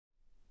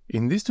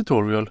In this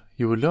tutorial,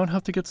 you will learn how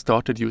to get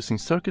started using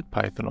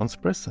CircuitPython on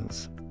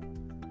Spresense.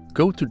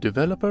 Go to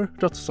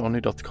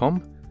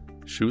developer.sony.com,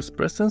 choose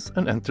Spresense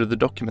and enter the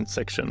document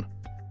section.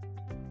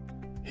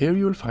 Here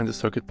you will find the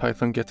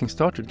CircuitPython Getting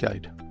Started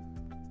guide.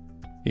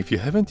 If you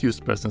haven't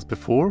used Spresense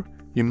before,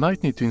 you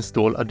might need to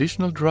install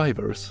additional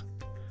drivers.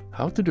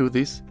 How to do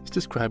this is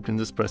described in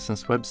the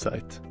Spresense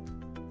website.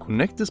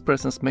 Connect the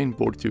Spresense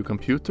mainboard to your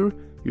computer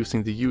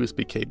using the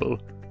USB cable.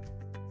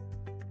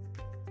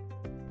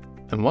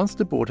 And once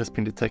the board has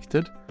been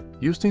detected,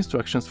 use the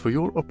instructions for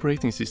your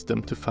operating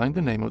system to find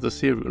the name of the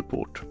serial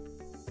port.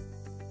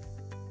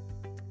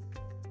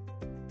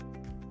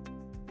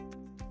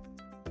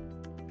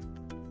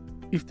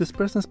 If the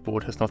Spresense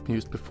board has not been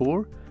used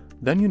before,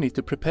 then you need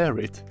to prepare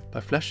it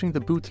by flashing the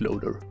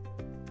bootloader.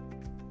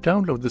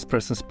 Download the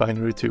Spresense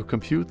binary to your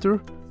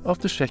computer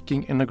after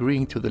checking and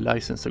agreeing to the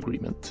license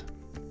agreement.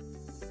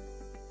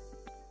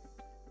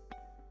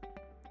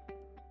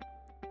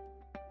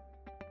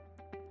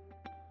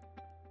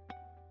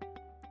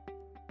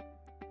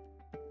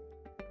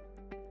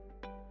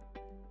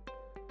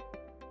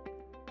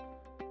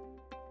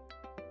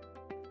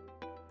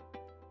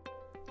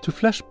 To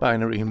flash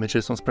binary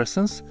images on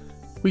Spresense,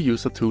 we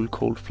use a tool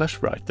called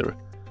Flash Writer,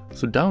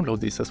 so download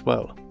this as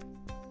well.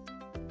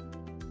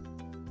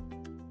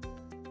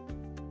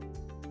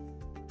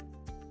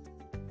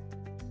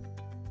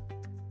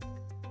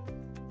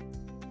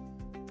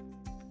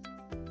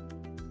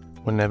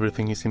 When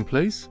everything is in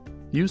place,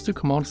 use the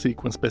command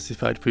sequence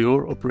specified for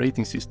your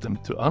operating system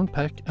to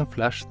unpack and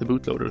flash the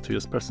bootloader to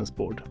your Spresense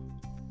board.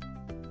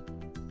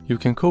 You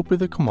can copy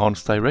the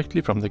commands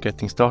directly from the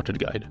Getting Started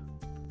guide.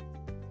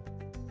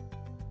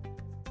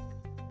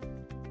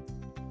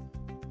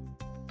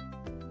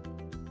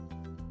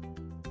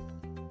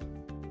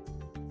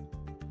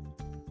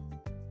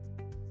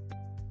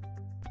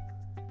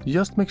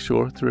 Just make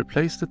sure to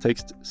replace the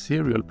text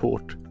serial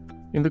port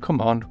in the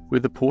command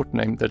with the port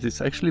name that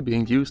is actually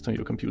being used on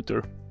your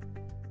computer.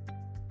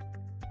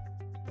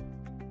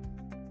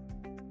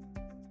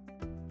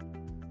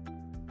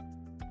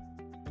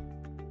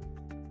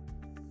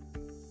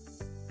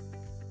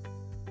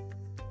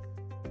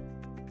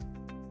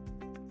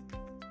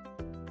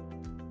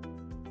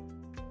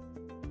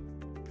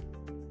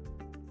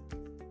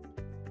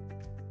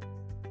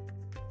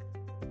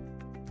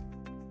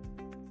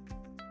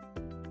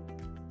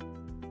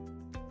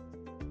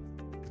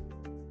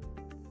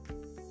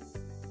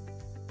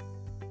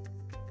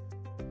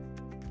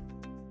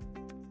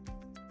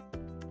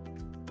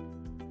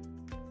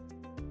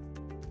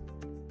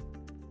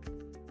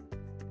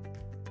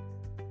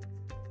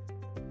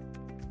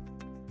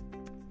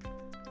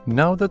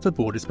 Now that the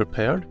board is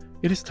prepared,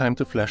 it is time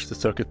to flash the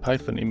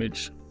CircuitPython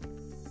image.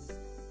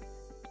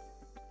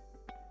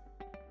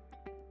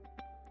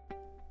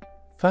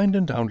 Find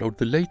and download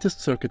the latest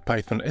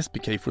CircuitPython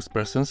SDK for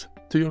Spresense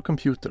to your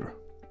computer.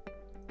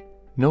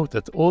 Note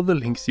that all the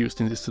links used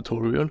in this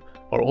tutorial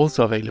are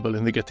also available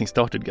in the Getting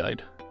Started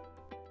guide.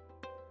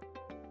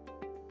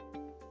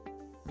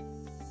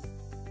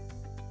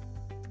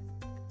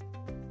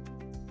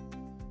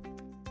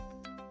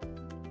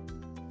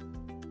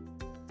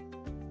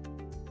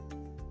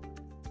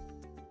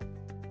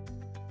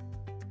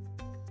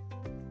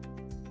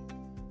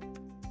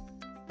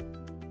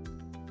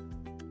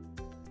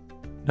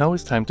 Now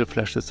it's time to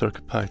flash the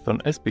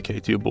CircuitPython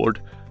SDK to your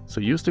board,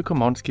 so use the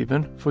commands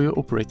given for your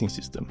operating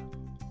system.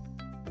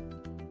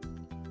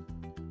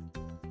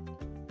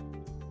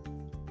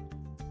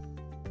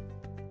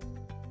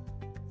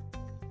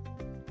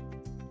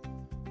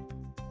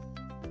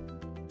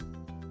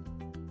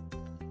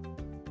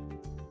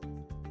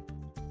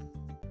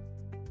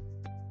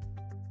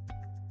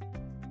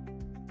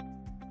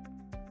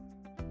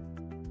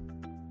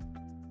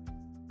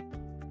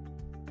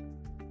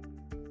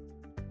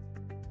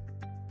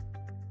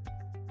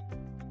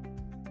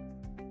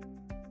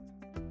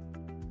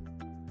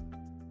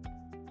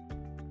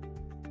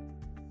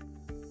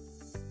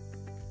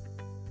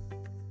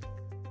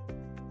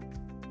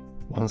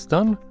 Once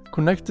done,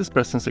 connect the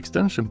Spresense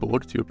extension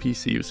board to your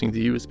PC using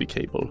the USB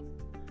cable.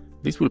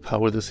 This will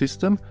power the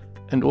system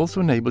and also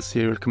enable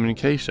serial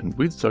communication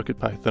with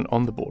CircuitPython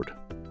on the board.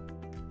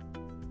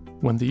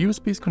 When the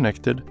USB is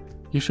connected,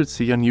 you should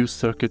see a new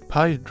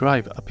CircuitPy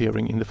drive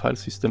appearing in the file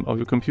system of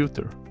your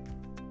computer.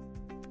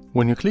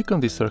 When you click on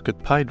this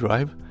CircuitPy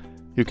drive,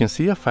 you can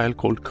see a file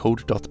called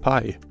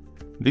code.py.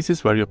 This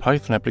is where your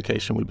Python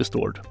application will be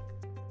stored.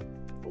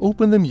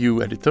 Open the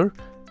New editor.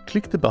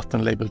 Click the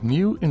button labeled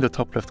New in the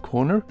top left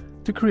corner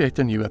to create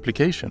a new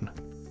application.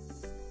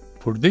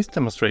 For this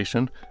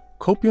demonstration,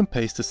 copy and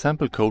paste the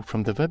sample code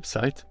from the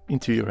website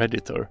into your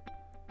editor.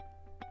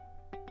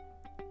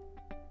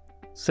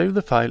 Save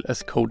the file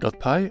as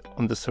code.py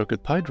on the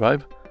CircuitPy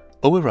drive,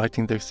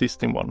 overwriting the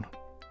existing one.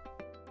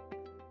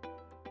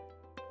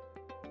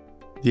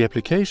 The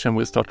application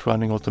will start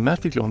running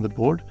automatically on the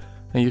board,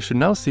 and you should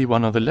now see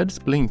one of the LEDs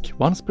blink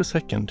once per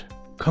second.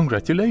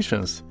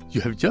 Congratulations! You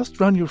have just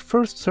run your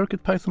first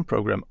CircuitPython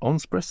program on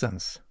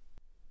Spresense.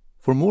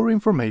 For more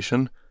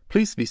information,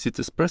 please visit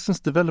the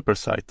Spresense developer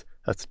site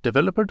at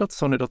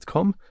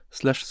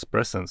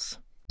developer.sony.com/Spresense.